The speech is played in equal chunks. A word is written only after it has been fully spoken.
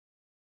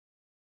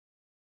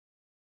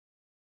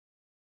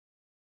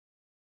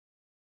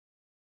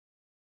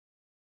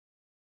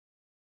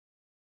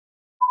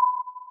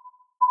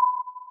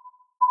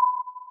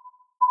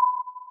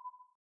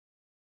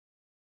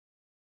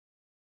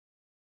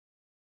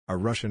A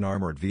Russian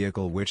armored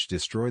vehicle which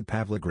destroyed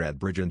Pavlograd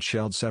Bridge and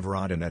shelled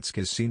Severodonetsk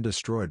is seen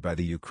destroyed by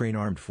the Ukraine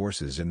armed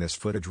forces in this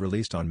footage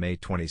released on May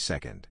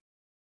 22.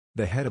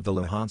 The head of the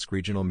Luhansk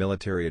Regional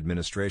Military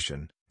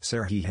Administration,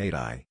 Serhiy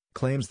Haidai,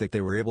 claims that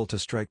they were able to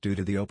strike due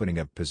to the opening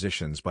of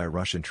positions by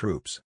Russian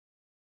troops.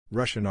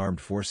 Russian armed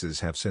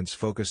forces have since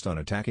focused on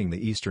attacking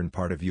the eastern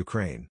part of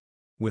Ukraine.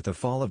 With the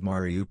fall of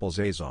Mariupol's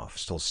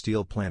Azovstal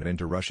steel plant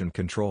into Russian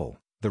control,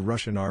 the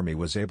Russian army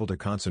was able to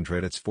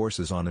concentrate its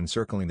forces on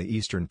encircling the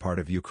eastern part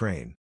of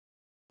Ukraine.